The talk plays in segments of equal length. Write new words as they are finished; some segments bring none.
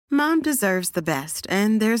Mom deserves the best,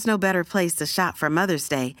 and there's no better place to shop for Mother's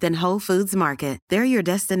Day than Whole Foods Market. They're your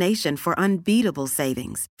destination for unbeatable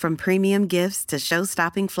savings, from premium gifts to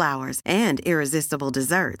show-stopping flowers and irresistible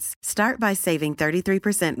desserts. Start by saving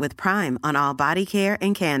 33% with Prime on all body care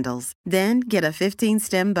and candles. Then get a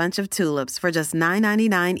 15-stem bunch of tulips for just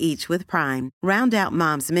 $9.99 each with Prime. Round out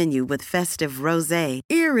Mom's menu with festive rosé,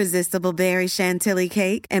 irresistible berry chantilly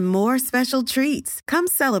cake, and more special treats. Come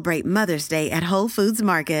celebrate Mother's Day at Whole Foods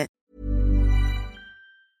Market.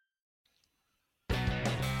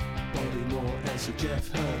 Bobby Moore and Sir Geoff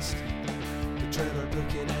Hurst, the Trevor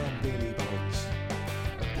Brooking and Billy Bonds,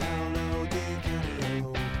 Paolo Di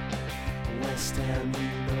Canio, West Ham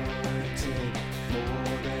United,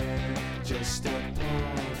 more than just a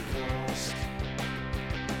podcast,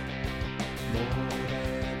 more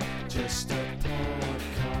than just a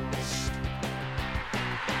podcast.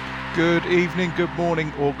 Good evening, good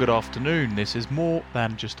morning, or good afternoon. This is More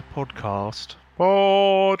Than Just a Podcast.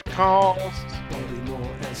 Bobby Moore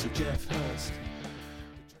and Sir Geoff Hurst.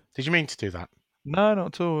 Did you mean to do that? No, not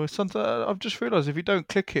at all. It's something I've just realised if you don't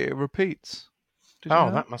click it, it repeats. Did you Oh,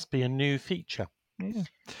 know that must be a new feature.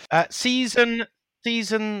 Yeah. Season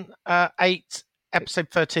 8, episode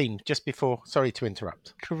 13, just before. Sorry to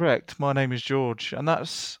interrupt. Correct. My name is George, and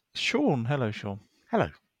that's Sean. Hello, Sean. Hello.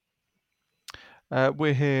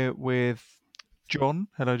 We're here with John.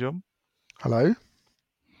 Hello, John. Hello.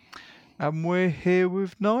 And we're here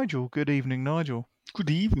with Nigel. Good evening, Nigel. Good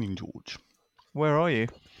evening, George. Where are you?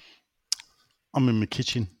 I'm in my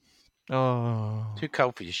kitchen. Oh, Too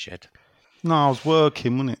cold for your shed. No, I was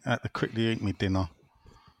working, wasn't it? Had to quickly eat my dinner.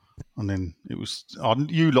 And then it was...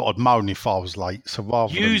 you lot would moan if I was late, so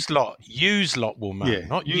rather Use lot will moan. Yeah,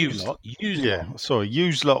 Not use- you lot. Use Yeah, lot. sorry,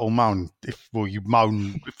 use lot will moan you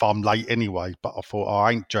moan if I'm late anyway, but I thought,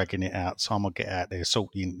 I ain't dragging it out, so I'm going to get out there,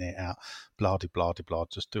 sort the internet out, blah, de, blah, de, blah,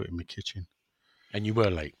 just do it in my kitchen. And you were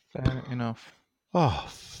late. fair enough. Oh,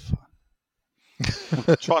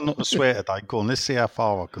 try not to swear today. Go on, let's see how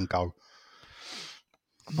far I can go.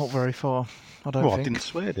 Not very far, I don't Well, I think. didn't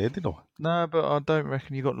swear there, did I? No, but I don't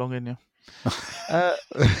reckon you got long in you.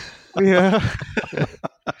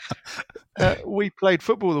 We played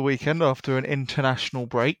football the weekend after an international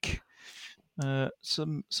break.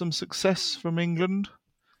 Some success from England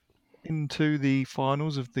into the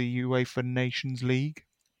finals of the UEFA Nations League.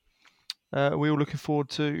 We're all looking forward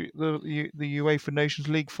to the UEFA Nations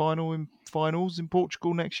League finals in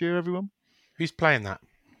Portugal next year. Everyone, Who's playing that?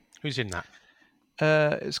 Who's in that?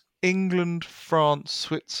 it's England, France,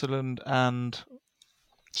 Switzerland, and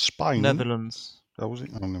Spain. Netherlands. That was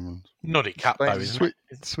it? Oh, Netherlands. Noddy Cup, though, isn't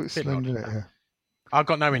it? Switzerland, Bit isn't it? Yeah. I've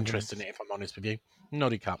got no interest in it, if I'm honest with you.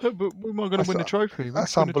 Noddy Cup. No, but we might going to win the trophy. We're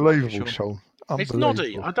That's gonna win the trophy, unbelievable, Sean. Sean. It's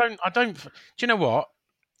Noddy. Unbelievable. I don't. Do you know what?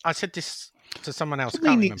 I said this to someone else. I What do you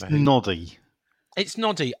can't mean remember it's who. noddy? It's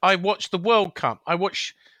noddy. I watch the World Cup. I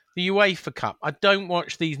watch the UEFA Cup. I don't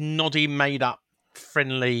watch these noddy, made-up,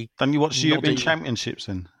 friendly. Then you watch the European Noddy. Championships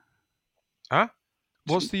then? Huh?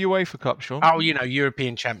 What's the UEFA Cup, Sean? Oh,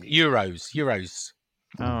 European champion, Euros.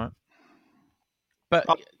 All right. But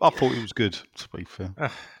I thought it was good, to be fair. I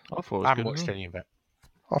thought it was I haven't good. watched any of it.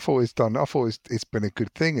 I thought it's done. I thought it's been a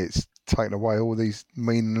good thing. It's taken away all these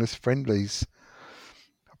meaningless friendlies.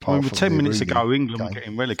 I mean, apart from 10 the minutes really ago, England were game.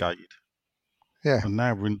 getting relegated. Yeah, And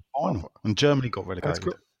now we're in the final. And Germany got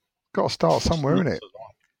relegated. got to start somewhere, innit?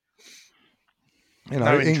 You know,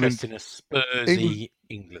 No England. interest in a Spursy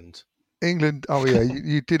England. England. Oh yeah,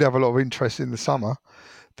 you did have a lot of interest in the summer.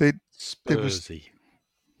 There was Spursy.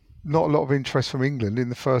 not a lot of interest from England in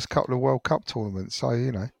the first couple of World Cup tournaments. So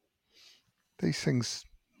these things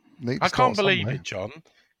need to I start can't believe somewhere. it, John.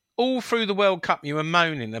 All through the World Cup, you were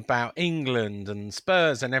moaning about England and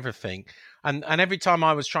Spurs and everything. And every time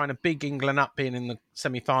I was trying to big England up being in the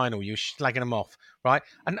semi-final, you were slagging them off, right?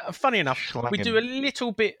 And funny enough, we do a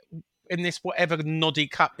little bit in this whatever Noddy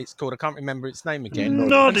Cup it's called. I can't remember its name again.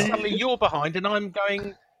 Noddy. And suddenly you're behind and I'm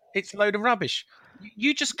going, it's a load of rubbish.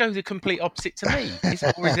 You just go the complete opposite to me.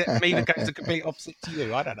 Or is it me that goes the complete opposite to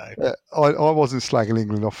you? I don't know. Yeah, I wasn't slagging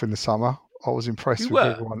England off in the summer. I was impressed You with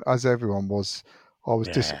were? everyone, as everyone was. I was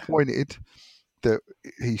Yeah. disappointed that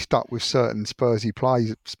he stuck with certain Spurs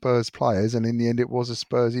players, and in the end, it was a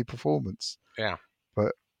Spursy performance. Yeah.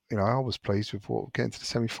 But I was pleased with getting to the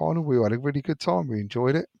semi-final. We had a really good time. We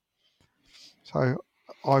enjoyed it. So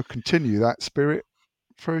I continue that spirit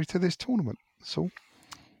through to this tournament. That's all.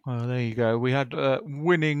 Well, there you go. We had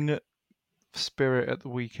winning spirit at the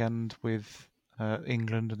weekend with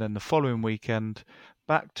England, and then the following weekend,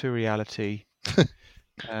 back to reality.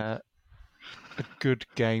 A good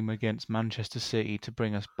game against Manchester City to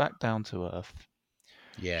bring us back down to earth.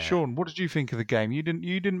 Yeah. Sean, what did you think of the game? You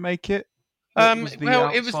didn't make it. What was the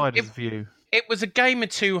outsider's view? It was a game of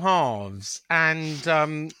two halves, and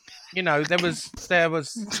there was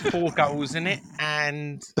 4 goals in it,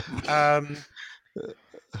 and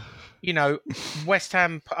West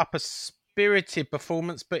Ham put up a spirited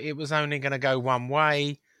performance, but it was only going to go one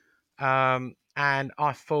way. And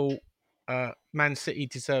I thought Man City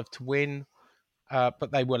deserved to win,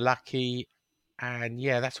 but they were lucky. And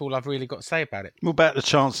yeah, that's all I've really got to say about it. What about the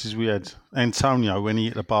chances we had? Antonio, when he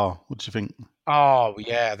hit the bar, what do you think? Oh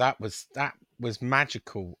yeah, that was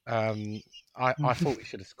magical. I thought we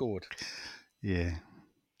should have scored. Yeah.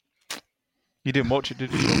 You didn't watch it,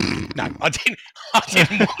 did you? No, I didn't watch it.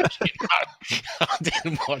 No, I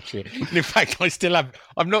didn't watch it. And in fact,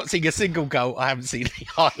 I'm not seeing a single goal. I haven't seen any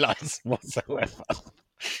highlights whatsoever.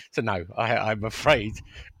 So no, I'm afraid.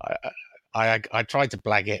 I tried to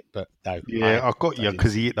blag it, but no. Yeah, I got you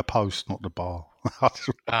because he hit the post, not the bar.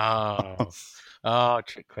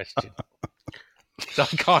 Trick question. So I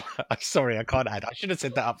can't add. I should have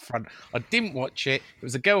said that up front. I didn't watch it. It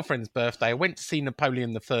was a girlfriend's birthday. I went to see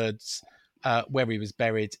Napoleon III's where he was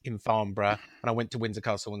buried in Farnborough, and I went to Windsor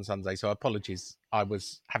Castle on Sunday. So apologies. I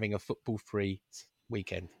was having a football-free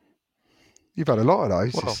weekend. You've had a lot of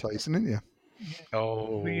those this season, haven't you?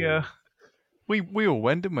 Oh, we all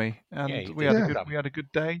went, didn't we? And Yeah, we had a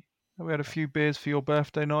good day. We had a few beers for your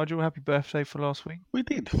birthday, Nigel. Happy birthday for last week. We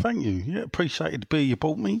did, thank you. Yeah, appreciated the beer you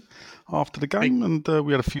bought me after the game, and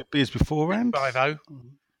we had a few beers beforehand. 5-0.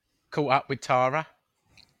 Caught up with Tara.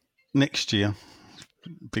 Next year,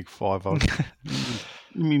 big 5-0.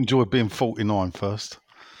 You enjoy being 49 first.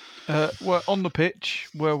 Well, on the pitch,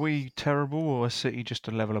 were we terrible or was City just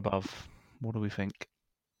a level above? What do we think?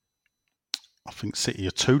 I think City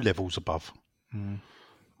are 2 levels above.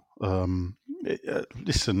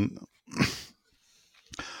 Listen,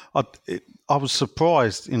 I was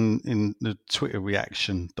surprised in the Twitter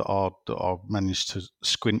reaction that I managed to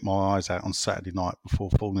squint my eyes out on Saturday night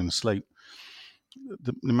before falling asleep.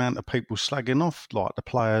 The amount of people slagging off like the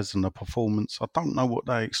players and the performance, I don't know what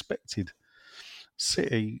they expected.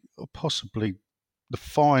 City are possibly the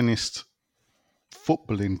finest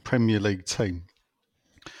footballing Premier League team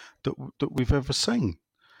that we've ever seen.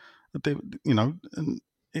 And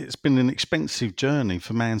it's been an expensive journey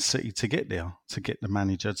for Man City to get there, to get the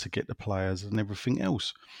manager, to get the players and everything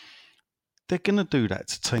else. They're going to do that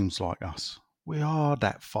to teams like us. We are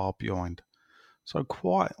that far behind. So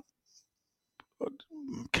quite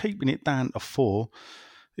keeping it down to 4,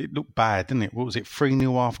 it looked bad, didn't it? What was it,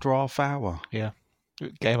 3-0 after half hour? Yeah.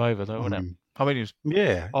 Game over, though, wasn't it? I mean, it was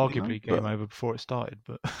arguably game over before it started,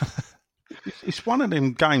 but... It's one of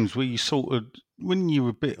them games where you sort of, when you're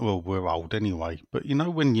a bit, well, we're old anyway, but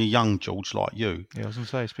when you're young, George, like you. Yeah, I was going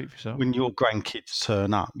to say, speak for yourself. When your grandkids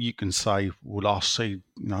turn up, you can say, well, I see,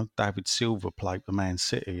 David Silva play for Man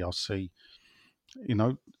City. I see,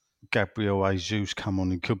 Gabriel Jesus come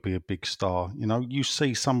on and could be a big star. You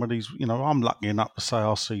see some of these, I'm lucky enough to say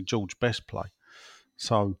I see George Best play.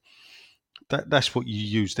 So that's what you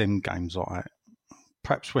use them games like that.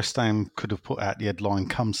 Perhaps West Ham could have put out the headline,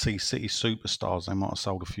 "Come see City Superstars." They might have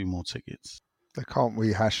sold a few more tickets. They can't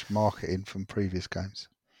rehash marketing from previous games.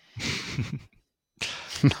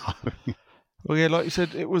 No. Well, yeah, like you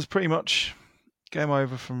said, it was pretty much game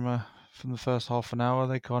over from the first half an hour.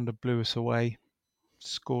 They kind of blew us away,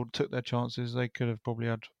 took their chances. They could have probably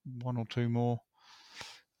had 1 or 2 more.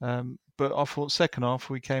 But I thought second half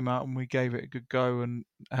we came out and we gave it a good go and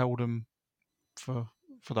held them for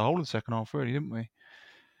the whole of the second half, really, didn't we?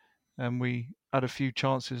 And we had a few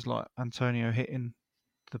chances like Antonio hitting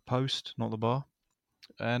the post, not the bar.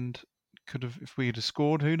 And could have, if we had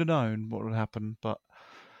scored, who'd have known what would happen? But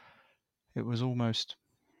it was almost...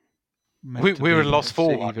 We would have lost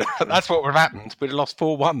 4-1. That's what would have happened. We'd have lost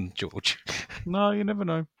 4-1, George. No, you never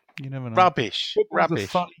know. You never know. Rubbish. It was a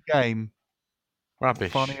funny game.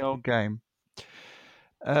 Rubbish. Funny old game.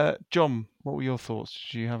 John, what were your thoughts?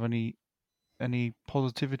 Did you have any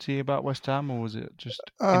positivity about West Ham, or was it just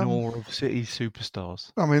in awe of City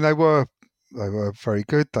superstars? I mean, they were very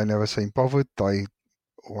good. They never seemed bothered. They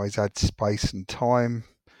always had space and time.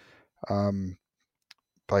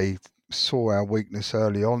 They saw our weakness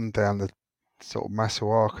early on down the sort of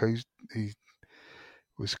Masuaku. He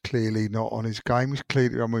was clearly not on his game. He's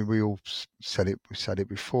clearly, I mean, we all said it. We said it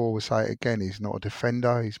before. We'll say it again. He's not a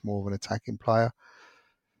defender. He's more of an attacking player.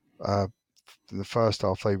 In the first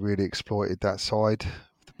half, they really exploited that side of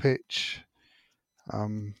the pitch.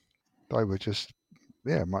 They were just,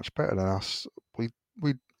 much better than us. We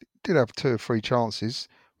did have 2 or 3 chances.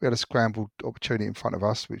 We had a scrambled opportunity in front of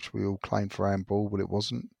us, which we all claimed for handball, but it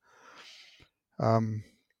wasn't.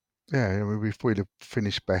 Yeah, I mean, if we'd have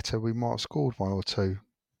finished better, we might have scored one or two,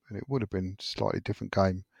 and it would have been a slightly different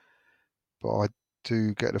game. But I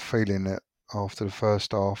do get the feeling that after the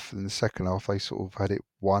first half and the second half, they sort of had it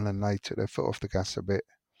won and they took their foot off the gas a bit,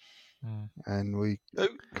 and we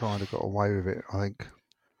kind of got away with it, I think.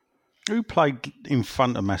 Who played in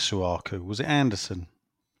front of Masuaku? Was it Anderson?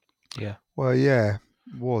 Yeah. Well, yeah,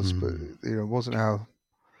 it was, but it wasn't how.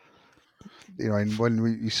 And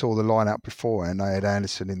when you saw the lineup before, and they had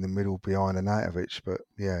Anderson in the middle behind Anatovic, but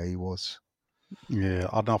yeah, he was. Yeah,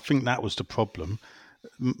 and I think that was the problem.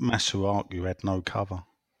 Masuaku had no cover.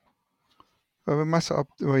 Well,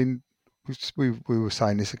 we were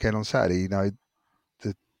saying this again on Saturday.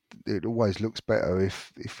 It always looks better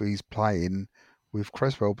if he's playing with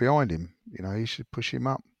Creswell behind him. He should push him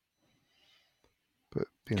up. But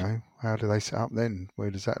how do they set up then?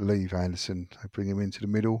 Where does that leave Anderson? They bring him into the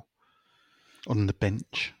middle on the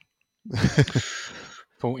bench.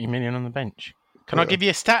 40 million on the bench. Can I give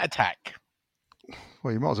you a stat attack?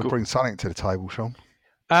 Well, you might as well bring something to the table, Sean.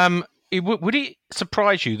 Would it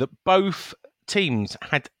surprise you that both teams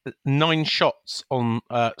had 9 shots on?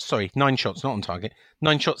 9 shots, not on target.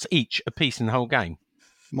 9 shots each apiece in the whole game.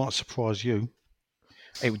 Might surprise you.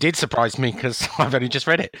 It did surprise me because I've only just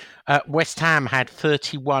read it. West Ham had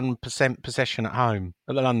 31% possession at home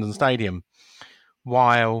at the London Stadium,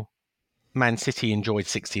 while Man City enjoyed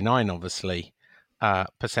 69, obviously,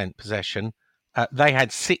 percent possession. They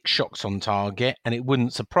had 6 shots on target, and it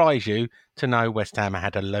wouldn't surprise you to know West Ham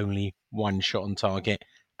had a lonely 1 shot on target,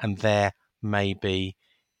 and there maybe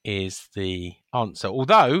is the answer.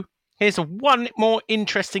 Although, here's one more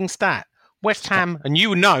interesting stat. West Ham, and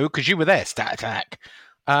you know because you were there, stat attack.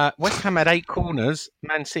 West Ham had 8 corners,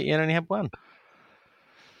 Man City only had 1.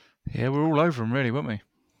 Yeah, we're all over him, really, weren't we?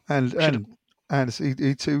 And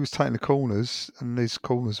he too was taking the corners, and his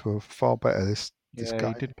corners were far better this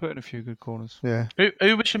game. He did put in a few good corners. Yeah.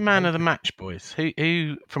 Who was your man of the match, boys?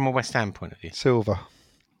 Who from a West Ham point of view? Silva.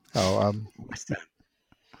 West Ham.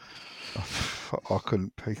 I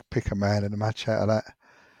couldn't pick a man of the match out of that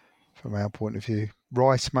from our point of view.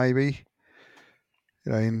 Rice, maybe.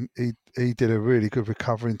 He did a really good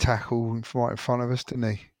recovering tackle right in front of us,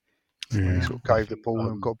 didn't he? Yeah. He sort of gave the ball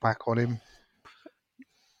and got back on him.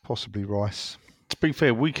 Possibly Rice. To be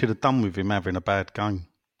fair, we could have done with him having a bad game.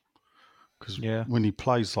 Because when he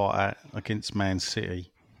plays like that against Man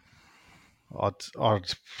City, I'd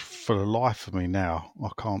for the life of me now, I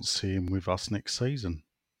can't see him with us next season.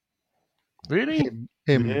 Really?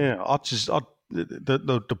 Him. Yeah,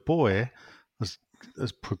 the boy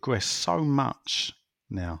has progressed so much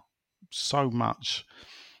now, so much.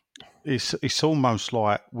 It's almost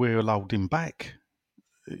like we're allowed him back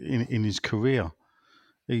in his career.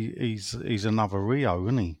 He's another Rio,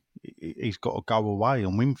 isn't he? He's got to go away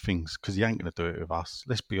and win things because he ain't going to do it with us.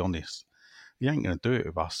 Let's be honest. He ain't going to do it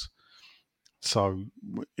with us. So,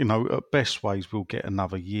 at best ways, we'll get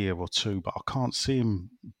another year or two, but I can't see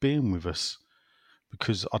him being with us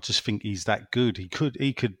because I just think he's that good. He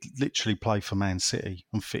could literally play for Man City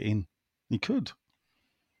and fit in. He could.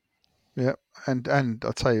 Yeah, and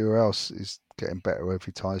I'll tell you who else is getting better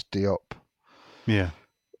every time. It's Diop. Yeah.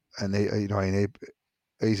 And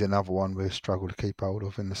he's another one we've struggled to keep hold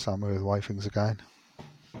of in the summer, the way things are going.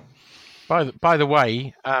 By the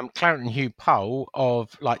way, Clarendon Hugh poll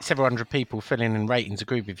of like several hundred people filling in ratings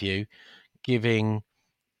agree with you, giving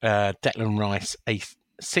Declan Rice a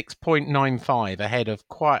 6.95 ahead of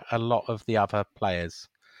quite a lot of the other players.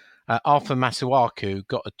 Arthur Masuaku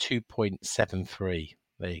got a 2.73.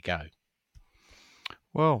 There you go.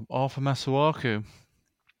 Well, Arthur Masuaku,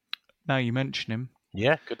 now you mention him.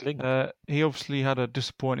 Yeah, good link. He obviously had a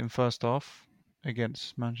disappointing first half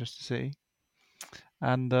against Manchester City.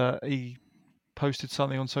 And he posted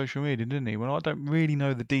something on social media, didn't he? Well, I don't really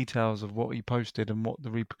know the details of what he posted and what the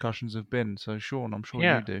repercussions have been. So, Sean, I'm sure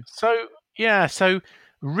you do. So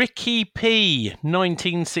Ricky P,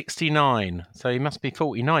 1969. So he must be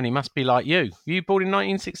 49. He must be like you. Were you born in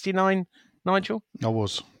 1969, Nigel? I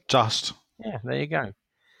was. Just. Yeah, there you go.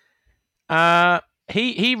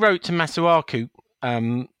 He wrote to Masuaku,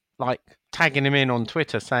 tagging him in on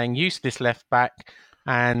Twitter, saying, useless left back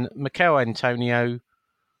and Mikel Antonio,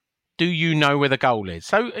 do you know where the goal is?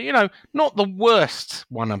 So, not the worst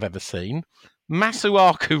one I've ever seen.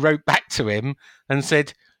 Masuaku wrote back to him and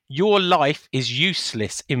said, your life is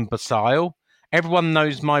useless, imbecile. Everyone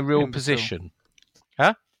knows my real position.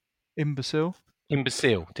 Huh? Imbecile?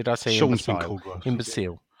 Imbecile. Did I say Sean's imbecile? been called worse.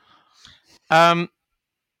 Imbecile.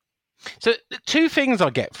 So the 2 things I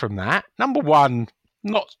get from that. Number 1,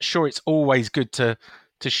 not sure it's always good to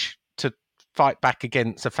fight back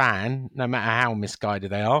against a fan, no matter how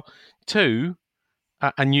misguided they are. 2,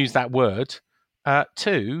 and use that word.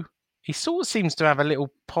 Two, he sort of seems to have a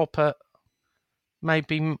little pop at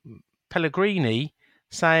maybe Pellegrini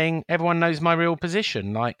saying everyone knows my real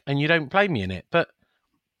position, and you don't play me in it. But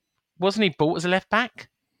wasn't he bought as a left back?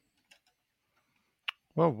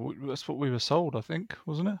 Well, that's what we were sold, I think,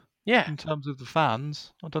 wasn't it? Yeah. In terms of the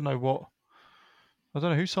fans, I don't know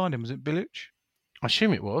who signed him. Was it Bilic? I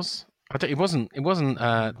assume it was. It wasn't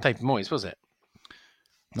David Moyes, was it?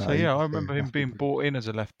 No, So yeah, I remember him must being be- brought in as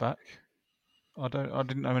a left back. I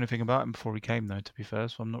didn't know anything about him before he came, though. To be fair,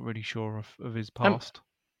 so I'm not really sure of his past.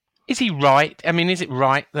 Is he right? I mean, is it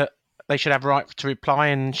right that they should have right to reply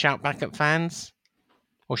and shout back at fans,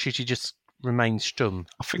 or should he just remain stum?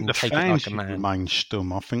 I think and the take it fans like a should man? remain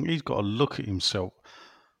stum. I think he's got to look at himself.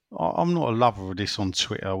 I'm not a lover of this on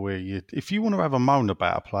Twitter where if you want to have a moan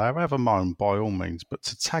about a player, have a moan by all means, but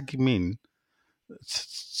to tag him in,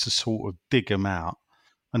 to sort of dig him out,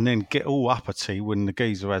 and then get all uppity when the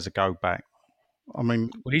geezer has a go back. I mean,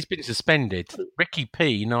 Well, he's been suspended. Ricky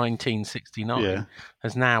P, 1969, yeah.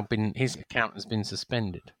 has now been, his account has been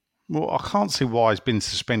suspended. Well, I can't see why he's been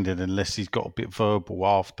suspended unless he's got a bit verbal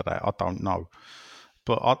after that. I don't know.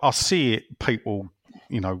 But I see it, people,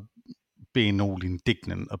 being all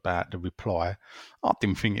indignant about the reply. I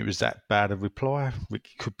didn't think it was that bad a reply.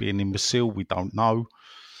 Ricky could be an imbecile. We don't know.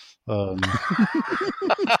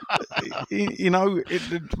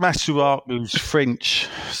 Masuaku's French,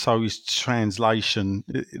 so his translation,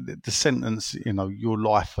 the sentence, your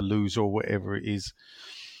life a loser or whatever it is,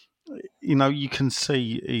 you can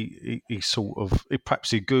see he sort of,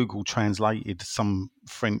 perhaps he Google translated some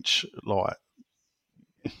French,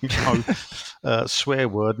 swear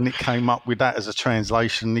word, and it came up with that as a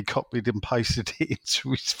translation. He copied and pasted it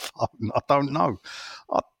into his phone. I don't know.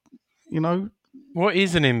 What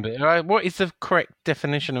is an imbecile? What is the correct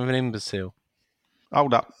definition of an imbecile?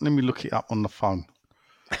 Hold up, let me look it up on the phone.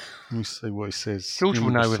 Let me see what it says. George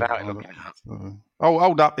will know without it looking it up.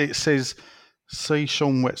 Hold up, it says, see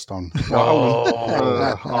Sean Whetstone. See, Nigel,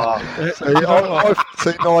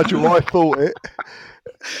 I thought it,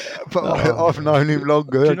 but I've known him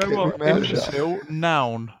longer. Do you know Keep what? my mouth shut. Imbecile,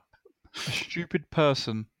 noun, a stupid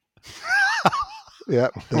person. Yeah,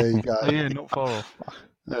 there you go. So, yeah, not far off.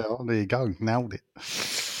 Yeah, well, there you go, nailed it.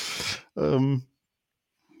 Why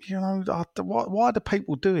do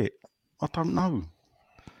people do it? I don't know.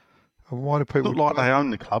 And why do people Not like they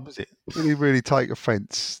own the club, is it? Did he really take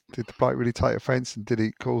offence? Did the bloke really take offence, and did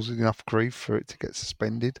it cause enough grief for it to get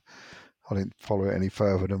suspended? I didn't follow it any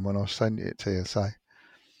further than when I sent it to you. So,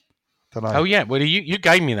 don't know. Oh yeah, well you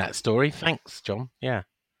gave me that story. Thanks, John. Yeah.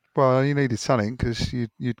 Well, you needed something because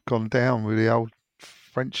you'd gone down with the old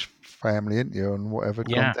French family, hadn't you? And whatever had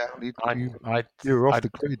Yeah. gone down, I you were off the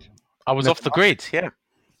grid. I was Never off the grid. Yeah.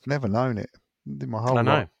 Never known it. Did my whole I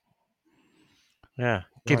know. life. Yeah.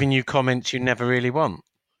 Giving you comments you never really want.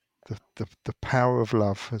 The power of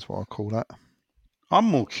love is what I call that. I'm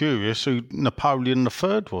more curious who Napoleon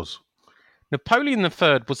III was. Napoleon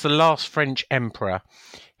III was the last French emperor.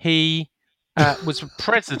 He was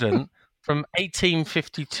president from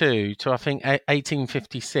 1852 to, I think,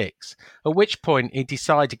 1856, at which point he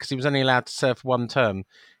decided, because he was only allowed to serve one term,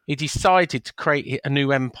 he decided to create a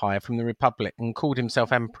new empire from the Republic and called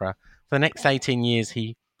himself emperor. For the next 18 years,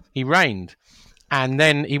 he reigned. And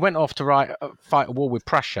then he went off to fight a war with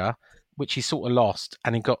Prussia, which he sort of lost,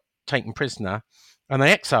 and he got taken prisoner. And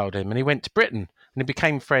they exiled him, and he went to Britain, and he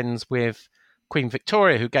became friends with Queen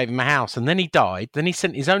Victoria, who gave him a house. And then he died. Then he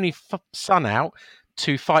sent his only son out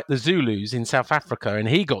to fight the Zulus in South Africa, and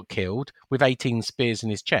he got killed with 18 spears in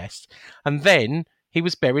his chest. And then he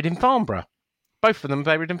was buried in Farnborough. Both of them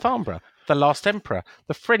buried in Farnborough. The last emperor.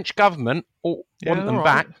 The French government want them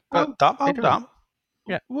back. Hold up.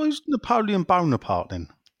 Yeah. Who's Napoleon Bonaparte then?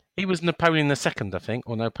 He was Napoleon II, I think,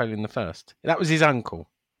 or Napoleon I. That was his uncle.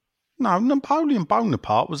 No, Napoleon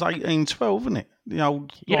Bonaparte was 1812, wasn't it? The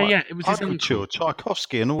old Yeah, it was his overture, uncle.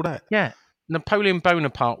 Tchaikovsky and all that. Yeah, Napoleon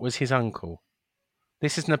Bonaparte was his uncle.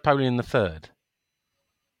 This is Napoleon III.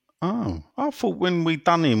 Oh, I thought when we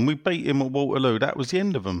done him, we beat him at Waterloo. That was the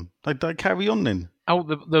end of them. They carry on then. Oh,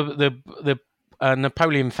 the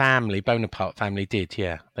Napoleon family, Bonaparte family, did.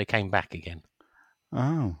 Yeah, they came back again.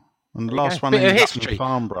 Oh, and the There you last go. one Bit of ended up in history.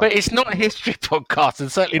 Farnborough. But it's not a history podcast, and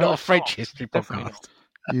certainly not a French history Definitely podcast.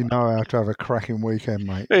 You know how to have a cracking weekend,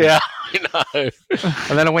 mate. Yeah, I know.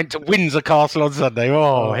 And then I went to Windsor Castle on Sunday.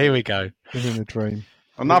 Oh, here we go. Living a dream.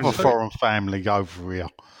 Another foreign family over here.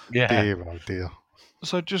 Yeah. Dear, oh dear.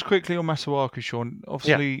 So just quickly on Masuaku, Sean.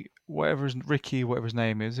 Obviously, whatever his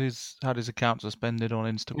name is, had his account suspended on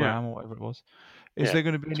Instagram or whatever it was. Is Yeah. there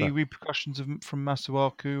going to be any repercussions from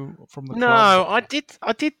Masuaku from the No, club?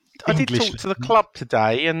 I did English. talk to the club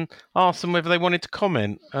today and ask them whether they wanted to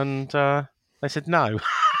comment, and they said no.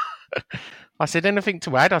 I said, anything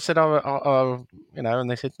to add? I said, and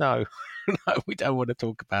they said no, no, we don't want to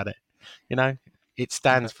talk about it. It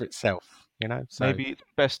stands for itself. So Maybe it's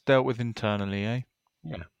best dealt with internally, eh?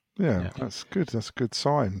 Yeah, that's good. That's a good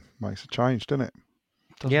sign. Makes a change, doesn't it?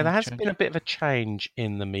 there has been a bit of a change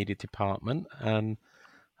in the media department, and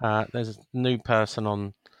there's a new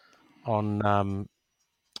person on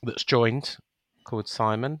that's joined called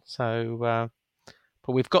Simon. So,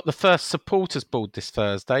 but we've got the first supporters board this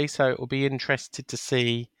Thursday, so it will be interested to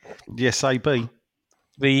see The SAB.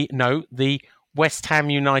 the West Ham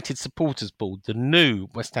United supporters board, the new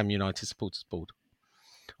West Ham United supporters board,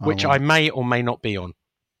 which I may or may not be on.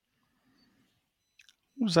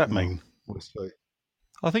 What does that mean? We'll see.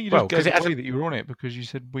 I think you Well, just 'cause it gave away hasn't- that you were on it because you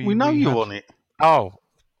said We know you're had- on it. Oh,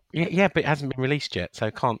 yeah, but it hasn't been released yet, so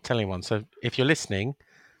I can't tell anyone. So if you're listening,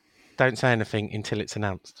 don't say anything until it's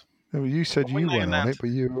announced. Yeah, well, you said Well, when you they weren't on it, announced- but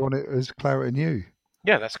you were on it as Claret and you.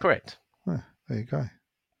 Yeah, that's correct. There you go.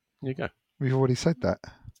 There you go. We've already said that.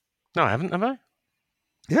 No, I haven't, have I?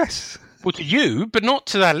 Yes, Well, to you, but not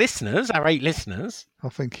to our listeners, our 8 listeners. I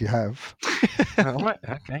think you have. Right,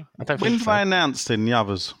 okay. I don't When think do so. they announce then the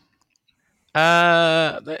others?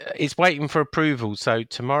 It's waiting for approval, so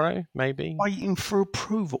tomorrow, maybe. Waiting for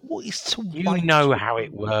approval. What is to You wait know for? how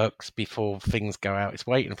it works before things go out. It's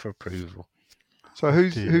waiting for approval. So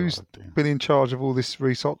who's Dear. been in charge of all this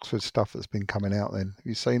Reece Oxford stuff that's been coming out then? Have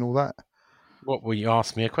you seen all that? What will you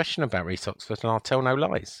ask me a question about Reece Oxford, and I'll tell no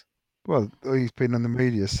lies. Well, he's been in the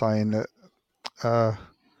media saying that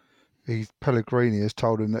Pellegrini has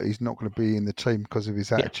told him that he's not going to be in the team because of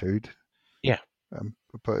his attitude. Yeah.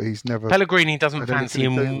 But he's never. Pellegrini doesn't had anything fancy to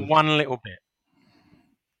do him with- one little bit.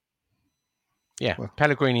 Yeah, Well-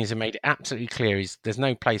 Pellegrini has made it absolutely clear there's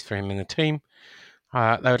no place for him in the team.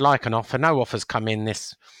 They would like an offer. No offers come in.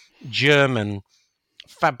 This German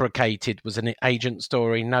fabricated was an agent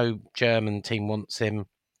story. No German team wants him.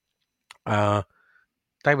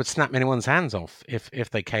 They would snap anyone's hands off if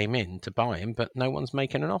they came in to buy him, but no one's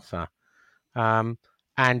making an offer.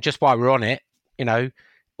 And just while we're on it,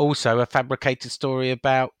 also a fabricated story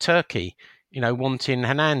about Turkey, wanting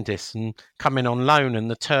Hernandez and coming on loan, and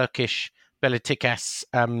the Turkish Besiktas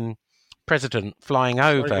president flying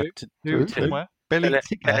over to Who? Who? Where?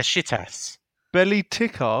 Besiktas. Belly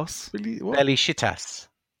tick ass. Besiktas.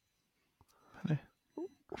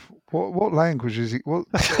 What language is it? What?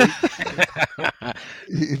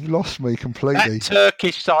 You've lost me completely. That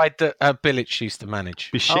Turkish side that Bilic used to manage.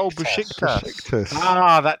 Oh, Besiktas. Besiktas.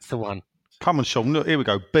 Ah, that's the one. Come on, Sean. Look, here we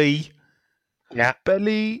go. B. Yeah.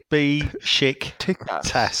 Belly Chic. tick ass.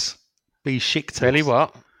 Tas. B. Chic. Billy,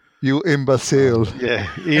 what? You imbecile. Yeah.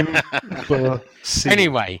 Imbecile.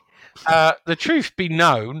 Anyway, the truth be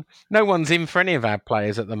known, no one's in for any of our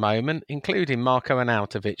players at the moment, including Marko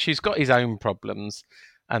Arnautovic, who's got his own problems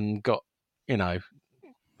and got,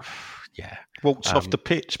 yeah. Walked off the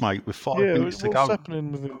pitch, mate, with 5 Yeah, minutes what's to go.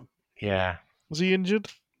 happening with him? Yeah. Was he injured?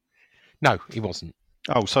 No, he wasn't.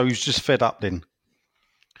 Oh, so he's just fed up then?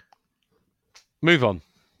 Move on.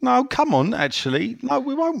 No, come on, actually. No,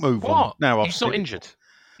 we won't move on. What? Now, I've He's not said it. injured.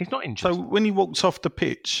 He's not injured. So when he walked off the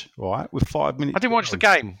pitch, right, with 5 minutes I didn't to watch the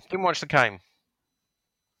go- game. Didn't watch the game.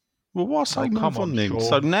 Well, why say Oh, move come on on, then? Sean.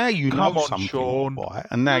 So now you Come know on, something, Sean. right?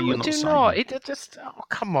 And now you're I not do saying not. it. It just. Oh,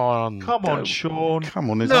 come on. Come on, Don't- Sean. Come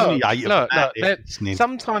on, there's Look, only 8 look, of them out look, there there- listening.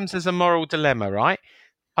 Sometimes there's a moral dilemma, right?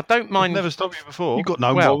 I don't I've mind. never stopped you before. You've got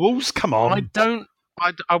no Well, morals. Come on. I don't.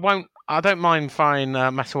 I won't. I don't mind throwing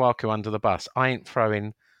Masuaku under the bus. I ain't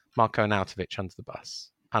throwing Marko Arnautovic under the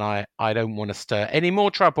bus, and I don't want to stir any more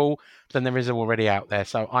trouble than there is already out there.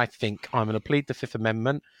 So I think I'm going to plead the Fifth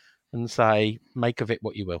Amendment and say, make of it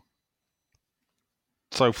what you will.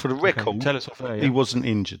 So for the Okay, record, tell us off there. he Yeah. wasn't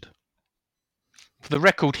injured. For the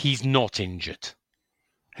record, he's not injured.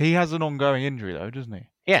 He has an ongoing injury though, doesn't he?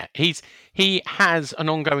 Yeah, he has an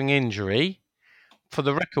ongoing injury. For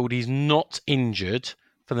the record, he's not injured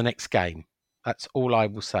for the next game. That's all I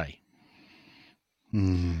will say.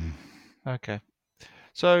 Okay.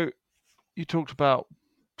 So you talked about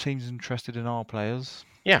teams interested in our players.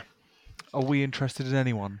 Yeah. Are we interested in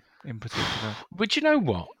anyone in particular? But you know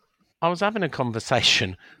what? I was having a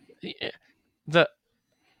conversation that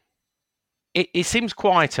it seems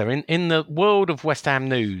quieter in the world of West Ham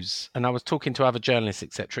news, and I was talking to other journalists,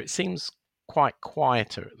 etc. It seems quite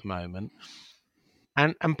quieter at the moment,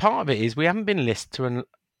 and part of it is we haven't been listed to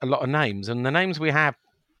a lot of names, and the names we have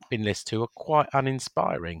been listed to are quite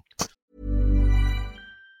uninspiring.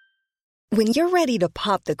 When you're ready to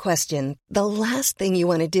pop the question, the last thing you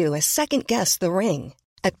want to do is second-guess the ring.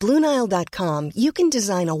 At BlueNile.com, you can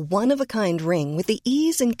design a one-of-a-kind ring with the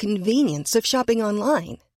ease and convenience of shopping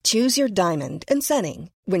online. Choose your diamond and setting.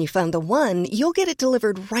 When you find the one, you'll get it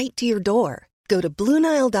delivered right to your door. Go to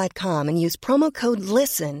BlueNile.com and use promo code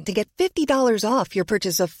LISTEN to get $50 off your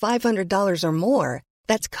purchase of $500 or more.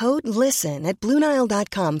 That's code LISTEN at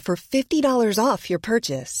BlueNile.com for $50 off your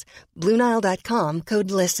purchase. BlueNile.com,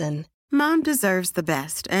 code LISTEN. Mom deserves the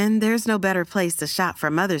best, and there's no better place to shop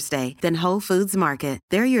for Mother's Day than Whole Foods Market.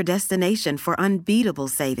 They're your destination for unbeatable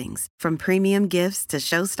savings, from premium gifts to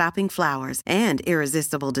show-stopping flowers and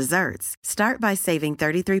irresistible desserts. Start by saving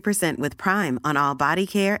 33% with Prime on all body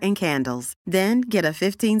care and candles. Then get a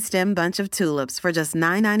 15-stem bunch of tulips for just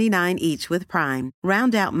 $9.99 each with Prime.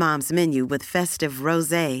 Round out Mom's menu with festive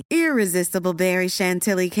rosé, irresistible berry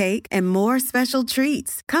chantilly cake, and more special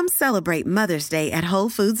treats. Come celebrate Mother's Day at Whole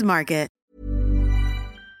Foods Market.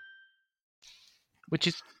 Which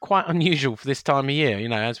is quite unusual for this time of year,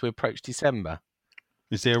 as we approach December.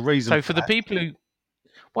 Is there a reason? So for the people who,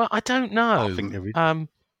 well, I don't know. I think there is.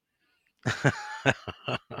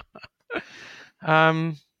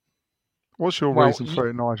 What's your reason for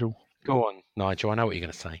it, Nigel? Go on, Nigel. I know what you're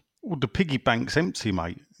going to say. Well, the piggy bank's empty,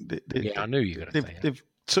 mate. I knew you were going to say that. They've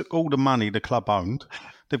took all the money the club owned.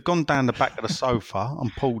 They've gone down the back of the sofa and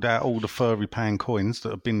pulled out all the £30 coins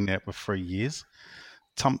that have been there for 3 years.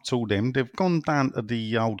 Tumped all them. They've gone down to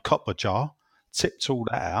the old copper jar, tipped all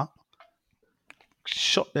that out,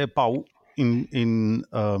 shot their bolt in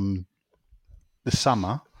the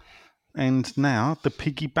summer, and now the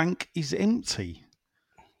piggy bank is empty.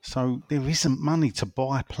 So there isn't money to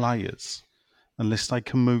buy players unless they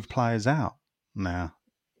can move players out. Now,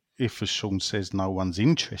 if, as Sean says, no one's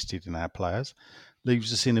interested in our players,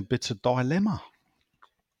 leaves us in a bit of dilemma.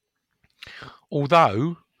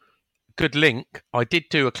 Although, good link, I did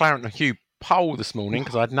do a Clarendon Hugh poll this morning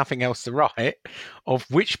because I had nothing else to write of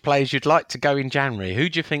which players you'd like to go in January. Who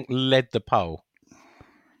do you think led the poll?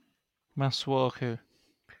 Masuaku.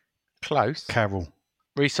 Close. Carroll.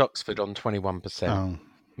 Reece Oxford on 21%. Oh.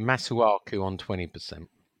 Masuaku on 20%.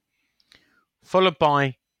 Followed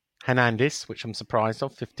by Hernandez, which I'm surprised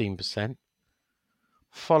of, 15%.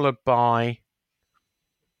 Followed by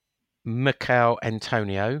Mikel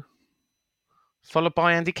Antonio. Followed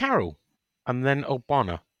by Andy Carroll. And then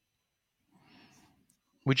Ogbonna.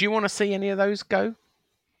 Would you want to see any of those go?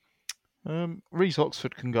 Reece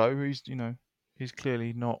Oxford can go. He's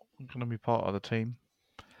clearly not going to be part of the team.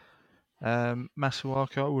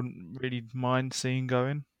 Masuaku, I wouldn't really mind seeing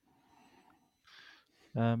going.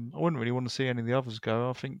 I wouldn't really want to see any of the others go.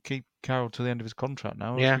 I think keep Carroll to the end of his contract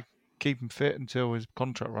now. Yeah. Keep him fit until his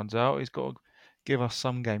contract runs out. He's got to give us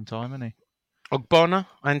some game time, hasn't he? Ogbonna,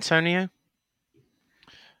 Antonio?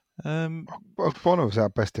 Ogbonna was our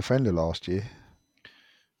best defender last year.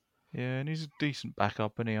 Yeah, and he's a decent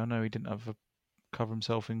backup, isn't he? I know he didn't have cover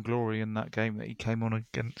himself in glory in that game that he came on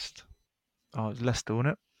against. Oh, it's Leicester,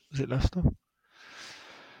 wasn't it? Was it Leicester?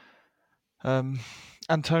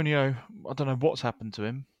 Antonio, I don't know what's happened to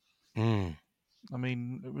him. I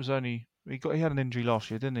mean, it was only he had an injury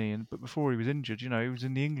last year, didn't he? But before he was injured, he was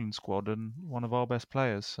in the England squad and one of our best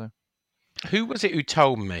players. So, who was it who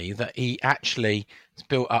told me that he actually has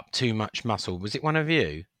built up too much muscle? Was it one of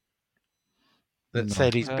you that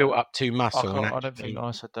said he's built up too muscle? I don't think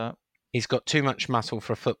I said that. He's got too much muscle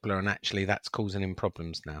for a footballer, and actually that's causing him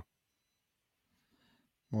problems now.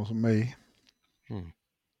 Wasn't me. Well,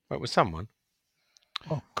 it was someone.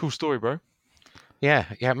 Oh, cool story, bro. Yeah.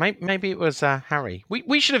 Maybe it was Harry.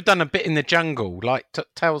 We should have done a bit in the jungle, like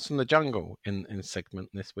Tales from the Jungle in a segment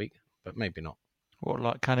this week, but maybe not. What,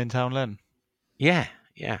 like Canning Town Len? Yeah.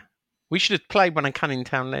 We should have played one of Canning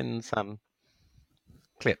Town Len's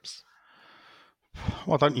clips.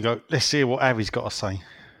 Why don't you go, let's hear what Harry's got to say.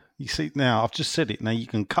 You see, now, I've just said it. Now you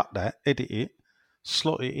can cut that, edit it,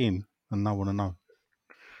 slot it in, and no one will know.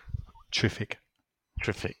 Terrific.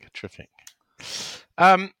 Is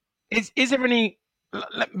there any,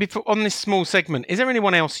 before, on this small segment, is there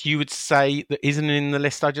anyone else you would say that isn't in the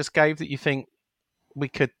list I just gave that you think we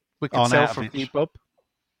could sell for you, Bob?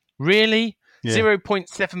 Really? Yeah.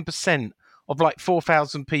 0.7% of like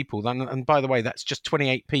 4,000 people. And by the way, that's just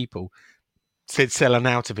 28 people said sell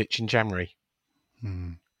Arnautovic in January.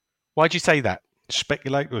 Why'd you say that?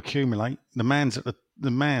 Speculate to accumulate. The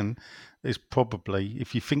man is probably,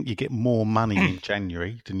 if you think you get more money in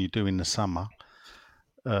January than you do in the summer,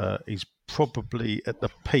 he's probably at the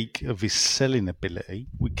peak of his selling ability.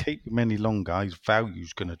 We keep him any longer, his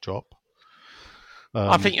value's going to drop.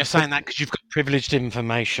 I think you're saying that because you've got privileged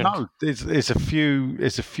information. No, there's a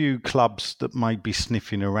few clubs that may be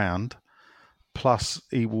sniffing around. Plus,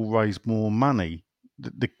 he will raise more money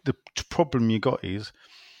the problem you got is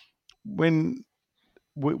when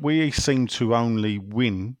we seem to only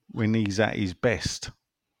win when he's at his best.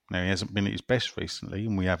 Now, he hasn't been at his best recently,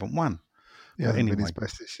 and we haven't won. He hasn't been his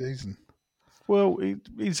best this season. Well,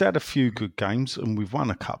 he's had a few good games, and we've won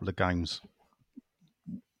a couple of games.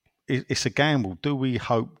 It's a gamble. Do we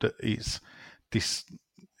hope that it's this?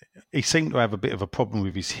 He seemed to have a bit of a problem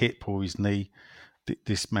with his hip or his knee.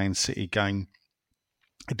 This Man City game,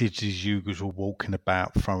 he did his usual walking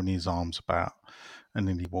about, throwing his arms about, and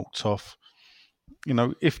then he walked off.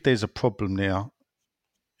 If there's a problem there,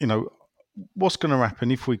 what's going to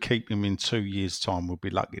happen if we keep him in 2 years' time? We'll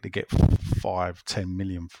be lucky to get 5-10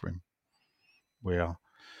 million for him. Where, at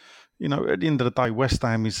the end of the day, West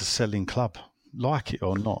Ham is a selling club, like it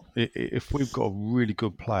or not. If we've got a really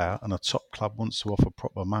good player and a top club wants to offer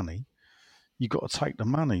proper money, you've got to take the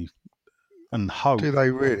money and hope. Do they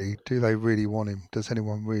really want him? Does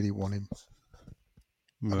anyone really want him?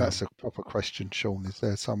 Well, that's a proper question, Sean. Is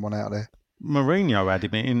there someone out there? Mourinho had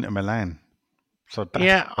him into Milan. So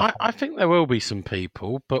I think there will be some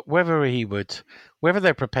people, but whether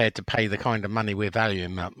they're prepared to pay the kind of money we're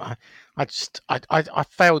valuing him, I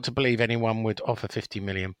fail to believe anyone would offer 50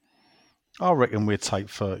 million. I reckon we'd take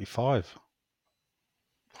 35.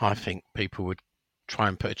 I think people would try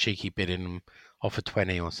and put a cheeky bid in and offer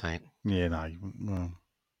 20 or something. Yeah, no.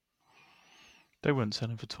 They wouldn't sell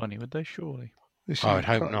him for 20, would they? Surely. I would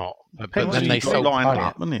hope not. But then they still sell lined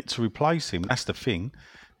up, isn't it, to replace him? That's the thing.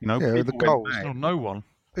 The goals. No one.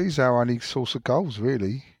 He's our only source of goals,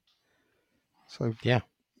 really. So yeah,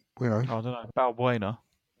 I don't know. Balbuena.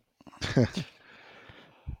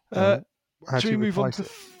 Should we move on to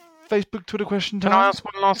Facebook, Twitter question time? Can I ask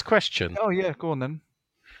one last question? Oh yeah, go on then.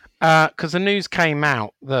 Because the news came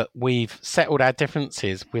out that we've settled our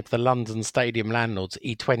differences with the London Stadium landlords,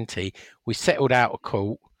 E20. We settled out of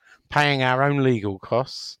court, paying our own legal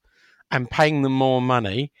costs and paying them more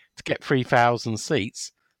money to get 3,000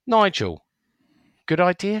 seats. Nigel, good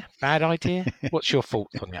idea? Bad idea? What's your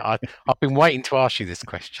thoughts on it? I've been waiting to ask you this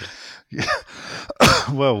question. Yeah.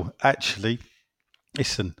 Well, actually,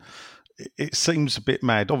 listen, it seems a bit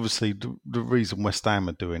mad. Obviously, the reason West Ham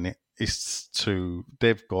are doing it is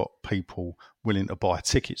they've got people willing to buy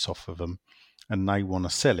tickets off of them and they want to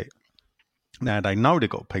sell it. Now, they know they've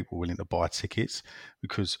got people willing to buy tickets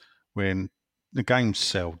because when the game's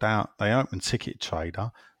sold out, they open Ticket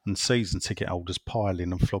Trader and season ticket holders pile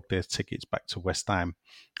in and flog their tickets back to West Ham,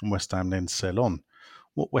 and West Ham then sell on.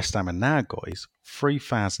 What West Ham have now got is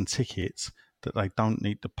 3,000 tickets that they don't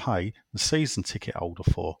need to pay the season ticket holder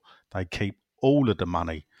for. They keep all of the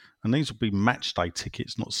money, and these will be match day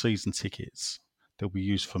tickets, not season tickets. They'll be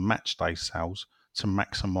used for match day sales to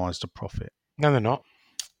maximise the profit. No, they're not.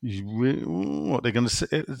 What they're going to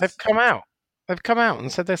say? They've come out. They've come out and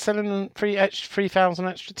said they're selling 3,000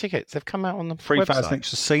 extra tickets. They've come out on the 3,000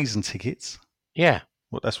 extra season tickets? Yeah.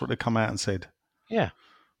 That's what they come out and said? Yeah.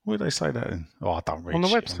 Where did they say that in? Oh, I don't read on the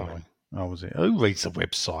shit website. Anyway. Oh, was it? Who reads the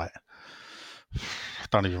website? I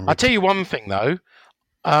don't even read I'll tell you one thing, though.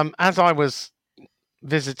 As I was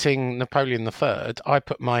visiting Napoleon III, I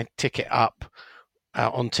put my ticket up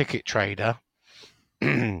on Ticket Trader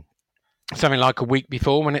something like a week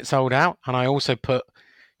before when it sold out. And I also put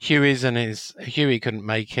Huey's and Huey couldn't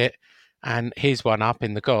make it, and his one up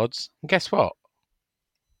in the gods. And guess what?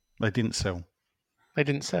 They didn't sell. They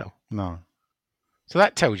didn't sell. No. So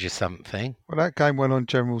that tells you something. Well, that game went on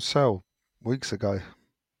general sale weeks ago.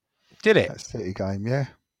 Did it? That City game, yeah.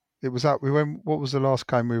 It was up. What was the last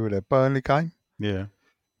game we were there? Burnley game. Yeah.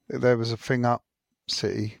 There was a thing up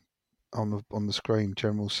City on the screen,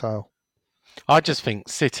 general sale. I just think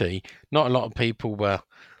City. Not a lot of people were,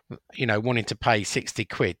 wanting to pay 60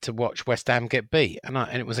 quid to watch West Ham get beat, and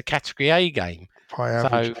it was a Category A game. I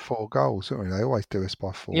averaged 4 goals, don't we? They always do us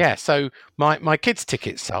by 4. Yeah. So my kids'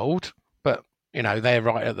 ticket sold, but they're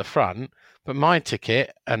right at the front. But my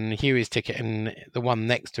ticket and Huey's ticket and the one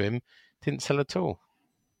next to him didn't sell at all.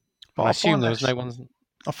 But I assume there was no one.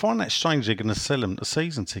 I find that strange they're going to sell them to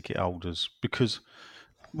season ticket holders, because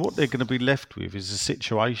what they're going to be left with is a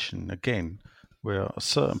situation, again, where a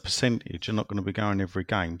certain percentage are not going to be going every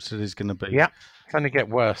game. So there's going to be... Yeah, it's going to get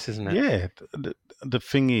worse, isn't it? Yeah. The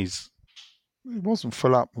thing is... It wasn't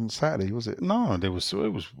full up on Saturday, was it? No, there was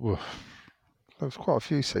quite a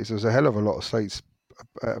few seats. There was a hell of a lot of seats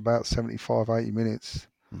at about 75, 80 minutes.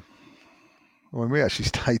 When we actually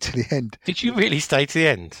stayed to the end. Did you really stay to the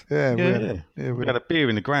end? Yeah. We had a beer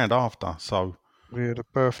in the ground after, so... We had a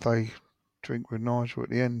birthday drink with Nigel at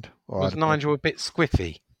the end. Was Nigel a bit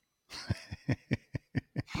squiffy?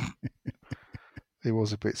 He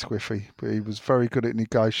was a bit squiffy, but he was very good at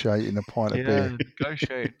negotiating a pint of beer.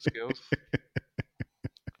 Negotiating skills.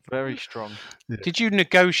 Very strong. Did you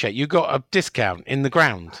negotiate? You got a discount in the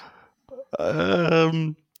ground.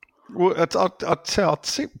 Well, I'd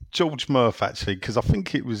tip George Murph actually because I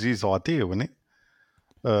think it was his idea, wasn't it?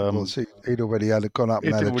 Well, see, he'd already gone up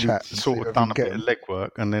and He'd had a already chat. sort of done a bit of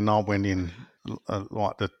legwork, and then I went in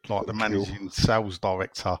like the managing sales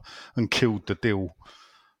director and killed the deal.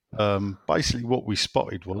 Basically, what we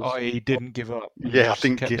spotted was He didn't give up. He Yeah, I just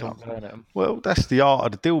didn't kept give on up. going at him. Well, that's the art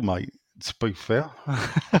of the deal, mate. To be fair,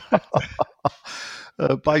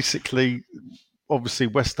 basically, obviously,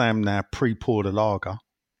 West Ham now pre-poured a lager.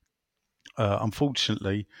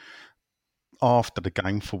 Unfortunately, after the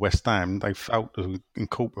game for West Ham, they failed to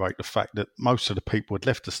incorporate the fact that most of the people had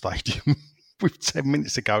left the stadium with 10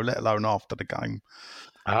 minutes ago, let alone after the game.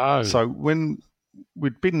 Oh. So when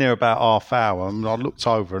we'd been there about half hour, and I looked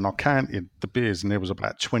over and I counted the beers, and there was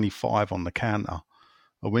about 25 on the counter.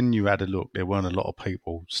 And when you had a look, there weren't a lot of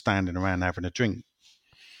people standing around having a drink.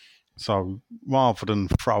 So rather than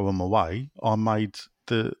throw them away, I made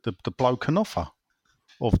the bloke an offer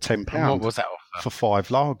of £10 And what was that offer? for 5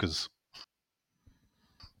 lagers.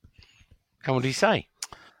 And what did he say?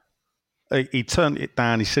 He turned it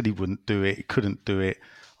down. He said he wouldn't do it. He couldn't do it.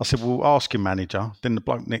 I said, well, ask your manager. Then the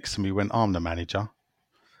bloke next to me went, I'm the manager,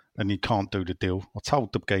 and you can't do the deal. I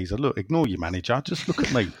told the geezer, look, ignore your manager. Just look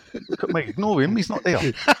at me. Look at me. Ignore him. He's not there.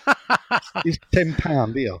 It's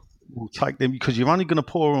 £10 here. We'll take them because you're only going to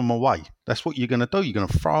pour them away. That's what you're going to do. You're going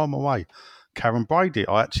to throw them away. Karen Brady,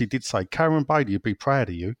 I actually did say, Karen Brady would be proud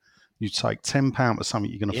of you. You take £10 for something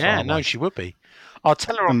you're going to throw away. Yeah, no, she would be. I'll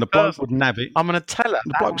tell her on And the bloke Thursday. wouldn't have it. I'm going to tell her The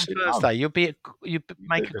that bloke on said no. Thursday. You'll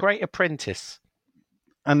make a great apprentice.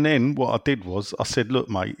 And then what I did was I said, look,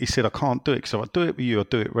 mate, he said, I can't do it because if I do it with you, I'll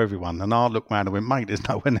do it with everyone. And I looked round and went, mate, there's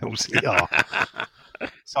no one else here.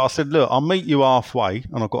 So I said, look, I'll meet you halfway.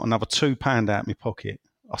 And I got another £2 out of my pocket.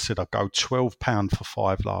 I said, I'll go £12 for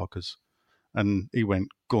 5 lagers. And he went,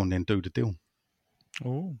 go on then, do the deal.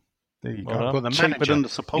 Oh, There you Well go. done. Well, the Cheaper manager, than the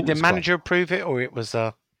did supporters the club. manager approve it, or it was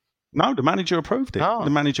No, the manager approved it. Oh.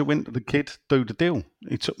 The manager went to the kid, do the deal.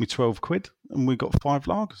 He took me 12 quid and we got 5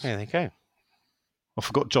 lagers. Yeah, there you go. I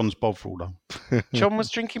forgot John's Bovril though. John was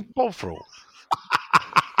drinking Bovril.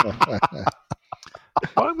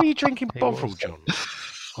 Why were you drinking Bovril, John?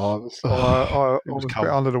 I was a was bit cold.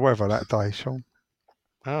 under the weather that day, Sean.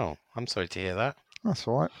 Oh, I'm sorry to hear that. That's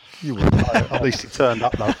all right. You wouldn't know. At least he turned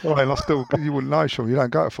up though. Well, you wouldn't know, Sean. You don't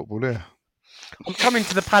go to football there. I'm coming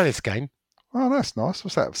to the Palace game. Oh, that's nice.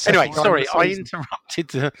 What's that? Anyway, second sorry, game of I the season? interrupted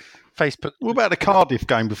the Facebook. What about the Cardiff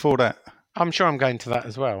game before that? I'm sure I'm going to that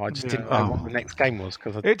as well. I just didn't know what the next game was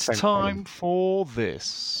because it's time for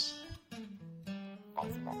this.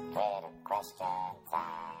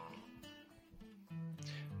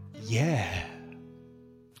 Yeah.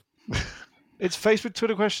 It's Facebook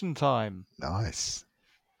Twitter question time. Nice.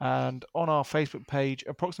 And on our Facebook page,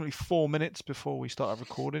 approximately 4 minutes before we start our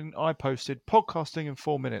recording, I posted podcasting in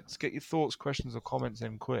 4 minutes. Get your thoughts, questions, or comments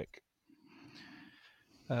in quick.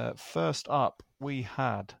 First up, we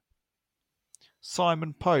had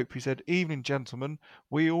Simon Pope, who said, "Evening, gentlemen.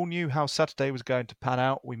 We all knew how Saturday was going to pan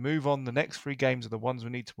out. We move on. The next 3 games are the ones we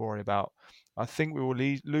need to worry about. I think we will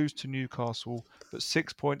lose to Newcastle, but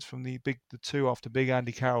 6 points from the 2 after Big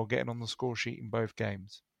Andy Carroll getting on the score sheet in both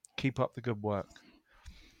games. Keep up the good work."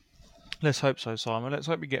 Let's hope so, Simon. Let's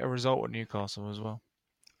hope we get a result at Newcastle as well.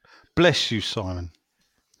 Bless you, Simon.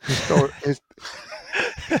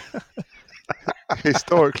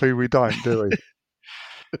 Historically, we don't, do we?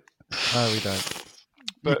 No, we don't.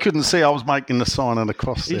 You couldn't see I was making the sign of the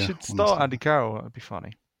cross He there. should start Andy Carroll. That would be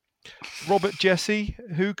funny. Robert Jesse,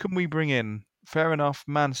 who can we bring in? Fair enough,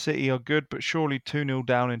 Man City are good, but surely 2-0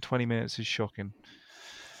 down in 20 minutes is shocking.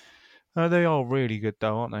 They are really good,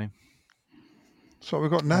 though, aren't they? So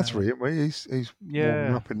we've got Nasri, haven't we? He's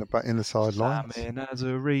warming up in the sidelines.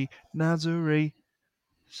 Sammy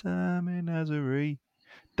Nazari.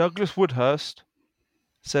 Douglas Woodhurst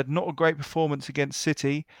said, "Not a great performance against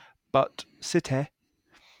City, but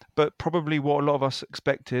probably what a lot of us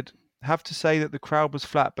expected. Have to say that the crowd was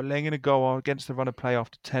flat, but letting in a goal against the run of play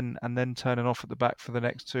after 10 and then turning off at the back for the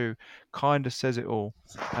next 2 kind of says it all.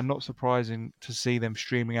 And not surprising to see them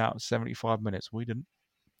streaming out at 75 minutes. We didn't.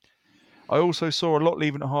 I also saw a lot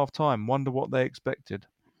leaving at half-time. Wonder what they expected.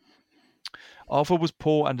 Arthur was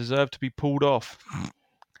poor and deserved to be pulled off.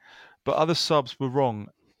 But other subs were wrong.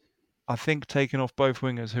 I think taking off both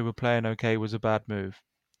wingers who were playing okay was a bad move.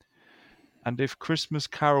 And if Christmas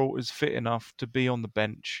Carroll is fit enough to be on the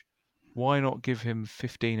bench, why not give him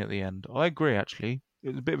 15 at the end?" I agree, actually. It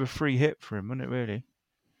was a bit of a free hit for him, wasn't it, really?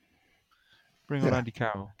 Bring on Andy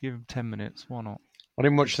Carroll. Give him 10 minutes. Why not? I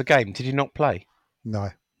didn't watch the game. Did he not play? No.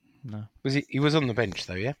 No. Was he was on the bench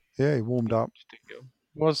though, yeah? Yeah, he warmed up.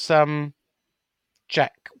 Was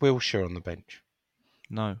Jack Wilshere on the bench?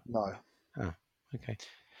 No. No. Oh, okay.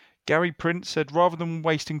 Gary Prince said, rather than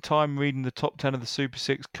wasting time reading the top 10 of the Super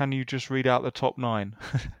 6, can you just read out the top 9?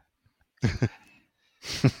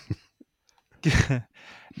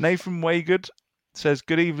 Nathan Waygood says,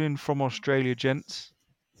 good evening from Australia, gents.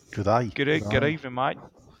 Good day. Good evening, mate.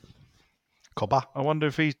 Cobber. I wonder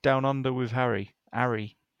if he's down under with Harry.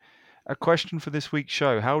 A question for this week's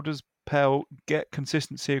show. How does Pell get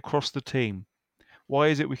consistency across the team? Why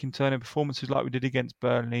is it we can turn in performances like we did against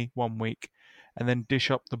Burnley one week and then dish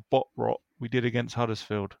up the bot rot we did against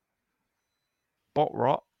Huddersfield? Bot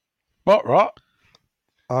rot? What rot?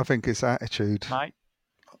 I think it's attitude. Mate.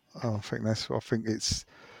 I think it's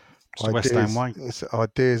It's the West Ham way. It's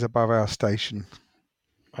ideas above our station.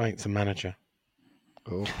 I think it's the manager.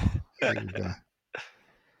 Oh, there you go.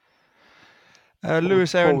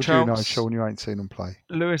 Lewis What Aaron would you know, Trounce. Sean? You ain't seen them play.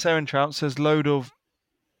 Lewis Aaron Trounce says load of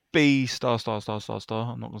B star. I'm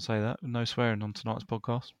not going to say that. No swearing on tonight's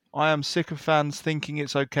podcast. I am sick of fans thinking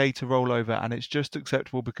it's okay to roll over and it's just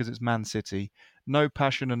acceptable because it's Man City. No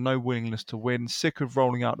passion and no willingness to win. Sick of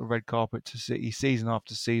rolling out the red carpet to City season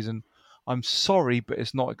after season. I'm sorry, but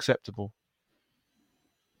it's not acceptable.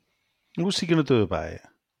 What's he going to do about it?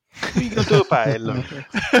 What are you going to do about it, Luke?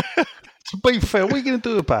 To be fair, what are you going to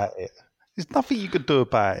do about it? There's nothing you can do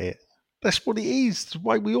about it. That's what it is. It's the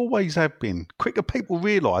way we always have been. Quicker people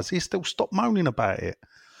realise this, they'll stop moaning about it.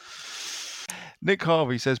 Nick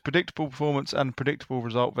Harvey says, predictable performance and predictable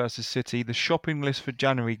result versus City. The shopping list for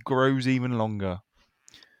January grows even longer.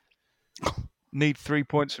 Need 3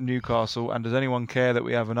 points from Newcastle, and does anyone care that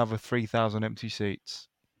we have another 3,000 empty seats?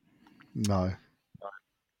 No.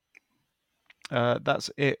 That's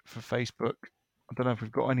it for Facebook. I don't know if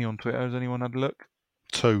we've got any on Twitter. Has anyone had a look?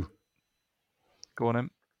 2. Go on, in.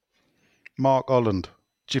 Mark Holland.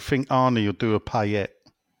 Do you think Arnie will do a Payet?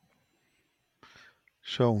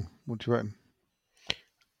 Sean, what do you reckon?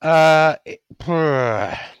 I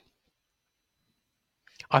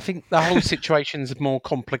think the whole situation's more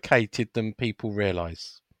complicated than people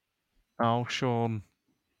realise. Oh, Sean.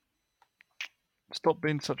 Stop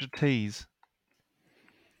being such a tease.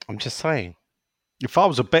 I'm just saying. If I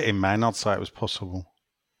was a betting man, I'd say it was possible.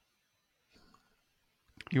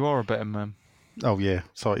 You are a betting man. Oh, yeah.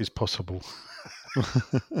 So it is possible.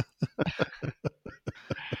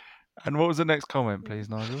 And what was the next comment, please,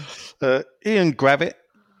 Nigel? Ian Gravitt,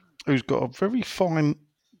 who's got a very fine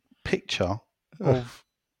picture of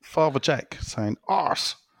Father Jack saying,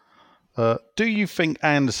 arse. Do you think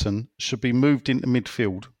Anderson should be moved into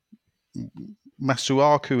midfield?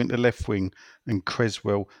 Masuaku into left wing and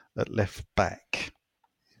Creswell at left back?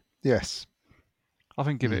 Yes. I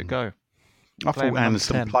think give it a go. I Play him thought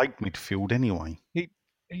Anderson 10. played midfield anyway.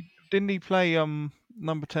 Didn't he play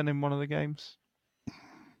number 10 in one of the games?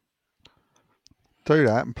 Do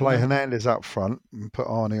that and play Hernandez up front and put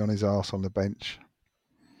Arnie on his arse on the bench.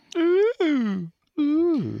 Ooh.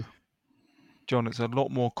 Ooh. John, it's a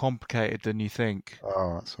lot more complicated than you think.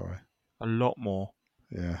 Oh, that's sorry. A lot more.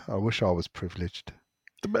 Yeah, I wish I was privileged.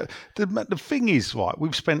 The thing is, right,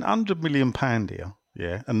 we've spent £100 million here,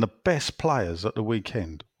 yeah, and the best players at the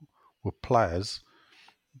weekend were players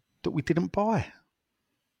that we didn't buy.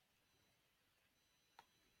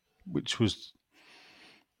 Which was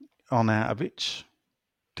Arnautovic,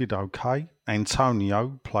 did okay.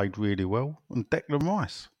 Antonio played really well, and Declan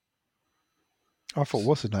Rice. I thought,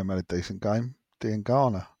 what's his name had a decent game? Dean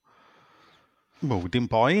Garner. Well, we didn't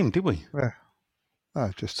buy him, did we? Yeah. No,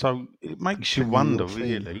 just So it makes you continue wonder,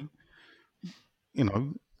 your theme.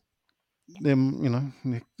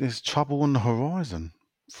 really, there's trouble on the horizon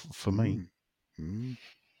for me. Mm.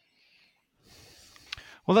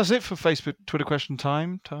 Well, that's it for Facebook Twitter question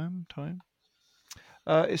time.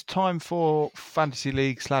 It's time for Fantasy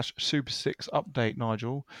League / Super 6 update,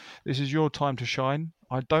 Nigel. This is your time to shine.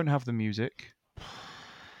 I don't have the music.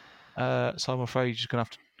 So I'm afraid you're just going to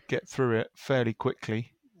have to get through it fairly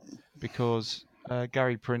quickly because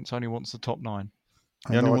Gary Prince only wants the top 9.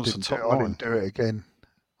 He only I wants the didn't top do- I 9. didn't do it again.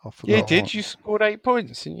 I forgot. You did. You scored 8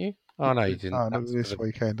 points, didn't you? Oh, no, you didn't. No, That's this for the-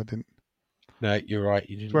 weekend I didn't. No, you're right.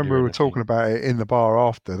 You didn't. It's when do we were anything. talking about it in the bar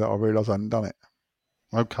after that I realised I hadn't done it.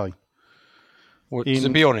 Okay. Well, to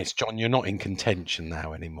be honest, John, you're not in contention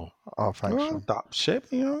now anymore. Oh, thanks, Well, Sean. that shit,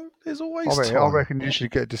 there's always I time. reckon you should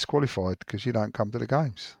get disqualified because you don't come to the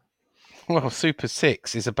games. Well, Super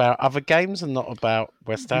 6 is about other games and not about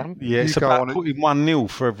West Ham. Yeah, it's You go about on it- putting 1-0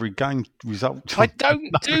 for every game result. I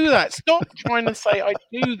don't do that. Stop trying to say I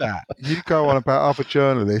do that. You go on about other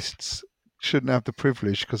journalists shouldn't have the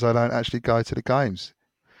privilege because they don't actually go to the games.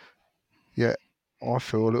 Yeah, I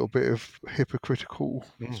feel a little bit of hypocritical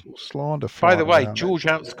sort of slander. By the flying way, around. George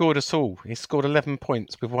outscored us all. He scored 11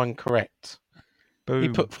 points with one correct. Boom. He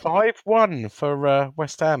put 5-1 for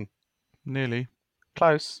West Ham. Nearly.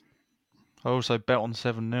 Close. I also bet on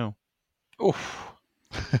 7-0. Oof.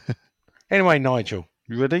 Anyway, Nigel.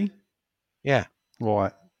 You ready? Yeah.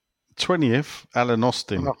 Right. 20th, Alan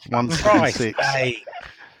Austin, Oh, 176. Christ,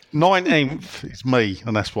 19th is me,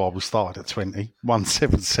 and that's why we started at 20,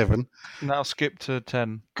 177. Now skip to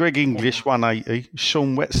 10. Greg English, 180.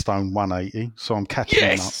 Sean Whetstone, 180. So I'm catching him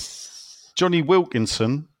up. Yes. Johnny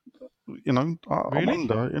Wilkinson, you know, I Really?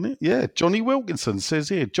 wonder, isn't it? Yeah, Johnny Wilkinson says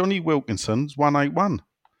here. Johnny Wilkinson's 181.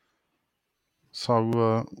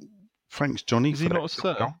 So thanks, Johnny. Is for he that not a Sir?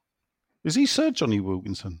 shout-out. Is he Sir Johnny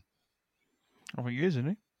Wilkinson? I think he is, isn't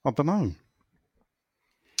he? I don't know.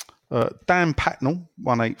 Dan Patnell,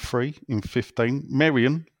 183 in 15.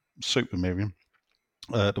 Marion, Super Marion,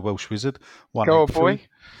 the Welsh Wizard, Go on, 183. boy.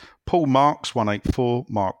 Paul Marks, 184.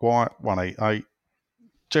 Mark White, 188.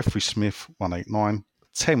 Jeffrey Smith, 189.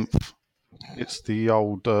 10th, it's the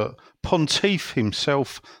old Pontiff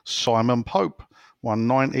himself, Simon Pope,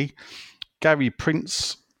 190. Gary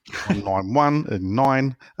Prince, 191 and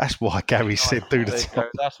 9. That's why Gary said do the There you top go.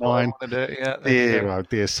 That's what I 9. wanted to do. Yeah, there you Dear, go. oh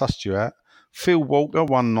dear, sussed you out. Phil Walker,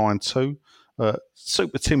 192.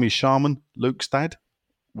 Super Timmy Sharman, Luke's dad,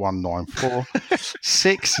 194.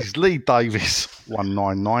 6 is Lee Davis,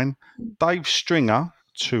 199. Dave Stringer,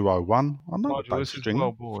 201. I know Nigel, Dave this is Stringer.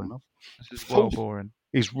 well boring. This is well Fourth boring.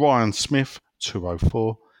 is Ryan Smith,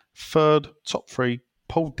 204. Third, top 3,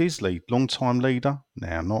 Paul Disley, long-time leader,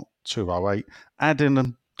 now not, 208.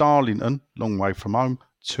 Adam Darlington, long way from home,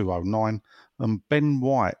 209. And Ben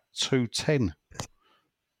White, 210.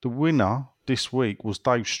 The winner this week was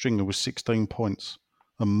Dave Stringer with 16 points.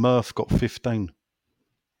 And Murph got 15.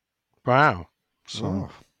 Wow. So,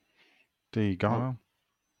 there you go. Wow.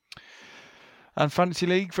 And Fantasy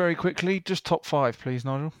League, very quickly, just top 5, please,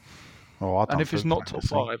 Nigel. Oh, I don't And if it's do not fantasy.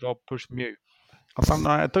 top 5, I'll push mute. I don't know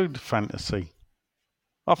how to do the fantasy.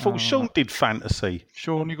 I thought Sean did fantasy.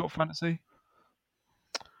 Sean, you got fantasy?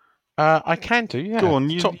 I can do, yeah. Go on,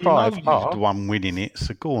 you, Top you know 5 you're the are one winning it,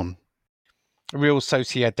 so go on. Real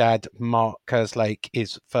Sociedad. Mark Kerslake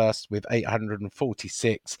is first with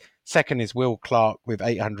 846. Second is Will Clark with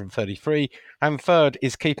 833. And third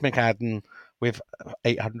is Keith McAdam with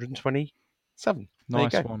 827. There you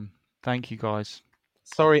Nice go. one. Thank you, guys.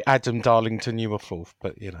 Sorry, Adam Darlington, you were fourth,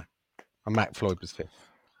 but you know, and Matt Floyd was fifth.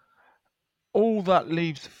 All that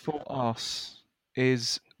leaves for us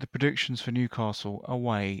is the predictions for Newcastle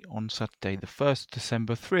away on Saturday, the 1st of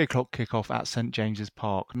December, 3 o'clock kickoff at St James's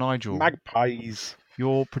Park. Nigel, Magpies.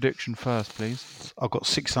 your prediction first, please. I've got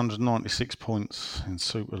 696 points in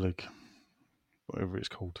Super League, whatever it's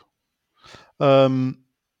called.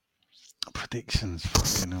 Predictions,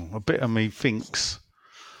 fucking hell. A bit of me thinks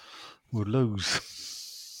we'll lose.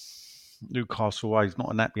 Newcastle away is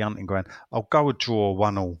not an happy hunting ground. I'll go a draw,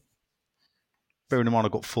 1-1. Bearing in mind I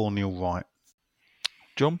got 4-0 right.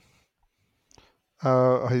 John?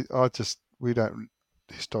 We don't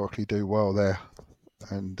historically do well there,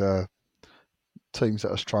 and teams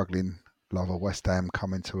that are struggling, love a West Ham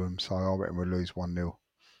coming to them. So I reckon we'll lose 1-0.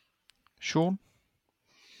 Sean?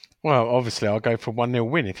 Well, obviously, I'll go for 1-0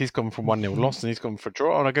 win. If he's gone for 1-0 loss and he's gone for a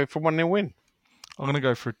draw, I'll go for 1-0 win. I'm going to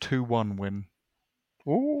go for a 2-1 win.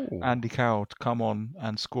 Ooh. Andy Carroll to come on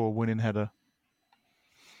and score a winning header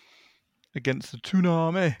against the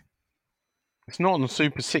Tsunami. It's not on the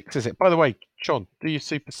Super 6, is it? By the way, John, do your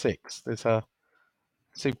Super 6. There's a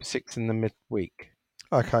Super 6 in the midweek.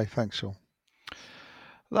 Okay, thanks, Sean.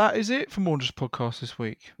 That is it for More Just Podcast this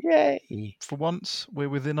week. Yay! For once, we're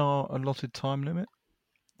within our allotted time limit.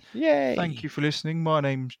 Yay! Thank you for listening. My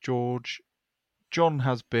name's George. John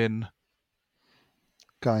has been.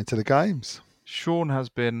 Going to the games. Sean has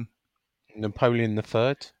been. Napoleon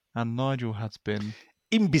III. And Nigel has been.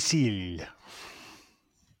 Imbecile.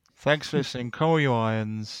 Thanks for listening. Come on, you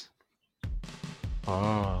irons.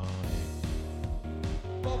 Bye.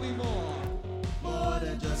 Bobby Moore, more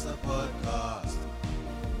than just a podcast.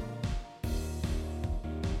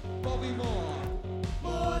 Bobby Moore,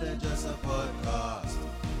 more than just a podcast.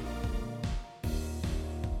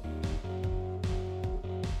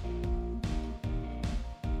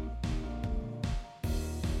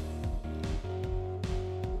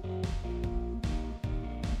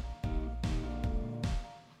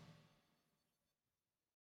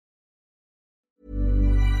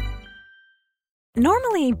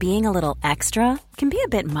 Normally, being a little extra can be a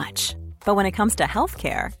bit much, but when it comes to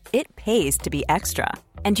healthcare, it pays to be extra.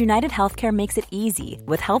 And United Healthcare makes it easy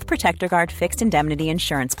with Health Protector Guard fixed indemnity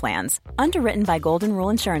insurance plans. Underwritten by Golden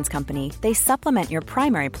Rule Insurance Company, they supplement your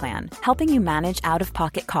primary plan, helping you manage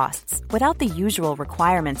out-of-pocket costs without the usual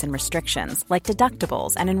requirements and restrictions like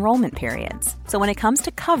deductibles and enrollment periods. So when it comes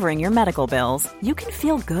to covering your medical bills, you can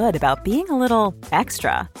feel good about being a little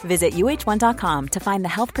extra. Visit uh1.com to find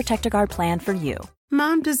the Health Protector Guard plan for you.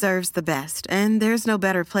 Mom deserves the best, and there's no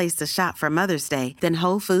better place to shop for Mother's Day than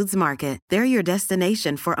Whole Foods Market. They're your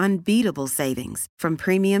destination for unbeatable savings, from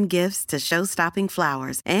premium gifts to show-stopping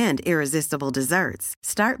flowers and irresistible desserts.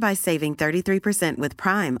 Start by saving 33% with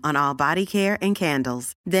Prime on all body care and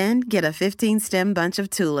candles. Then get a 15-stem bunch of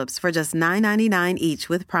tulips for just $9.99 each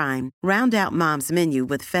with Prime. Round out Mom's menu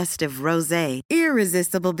with festive rosé,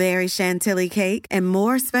 irresistible berry chantilly cake, and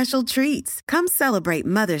more special treats. Come celebrate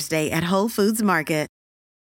Mother's Day at Whole Foods Market.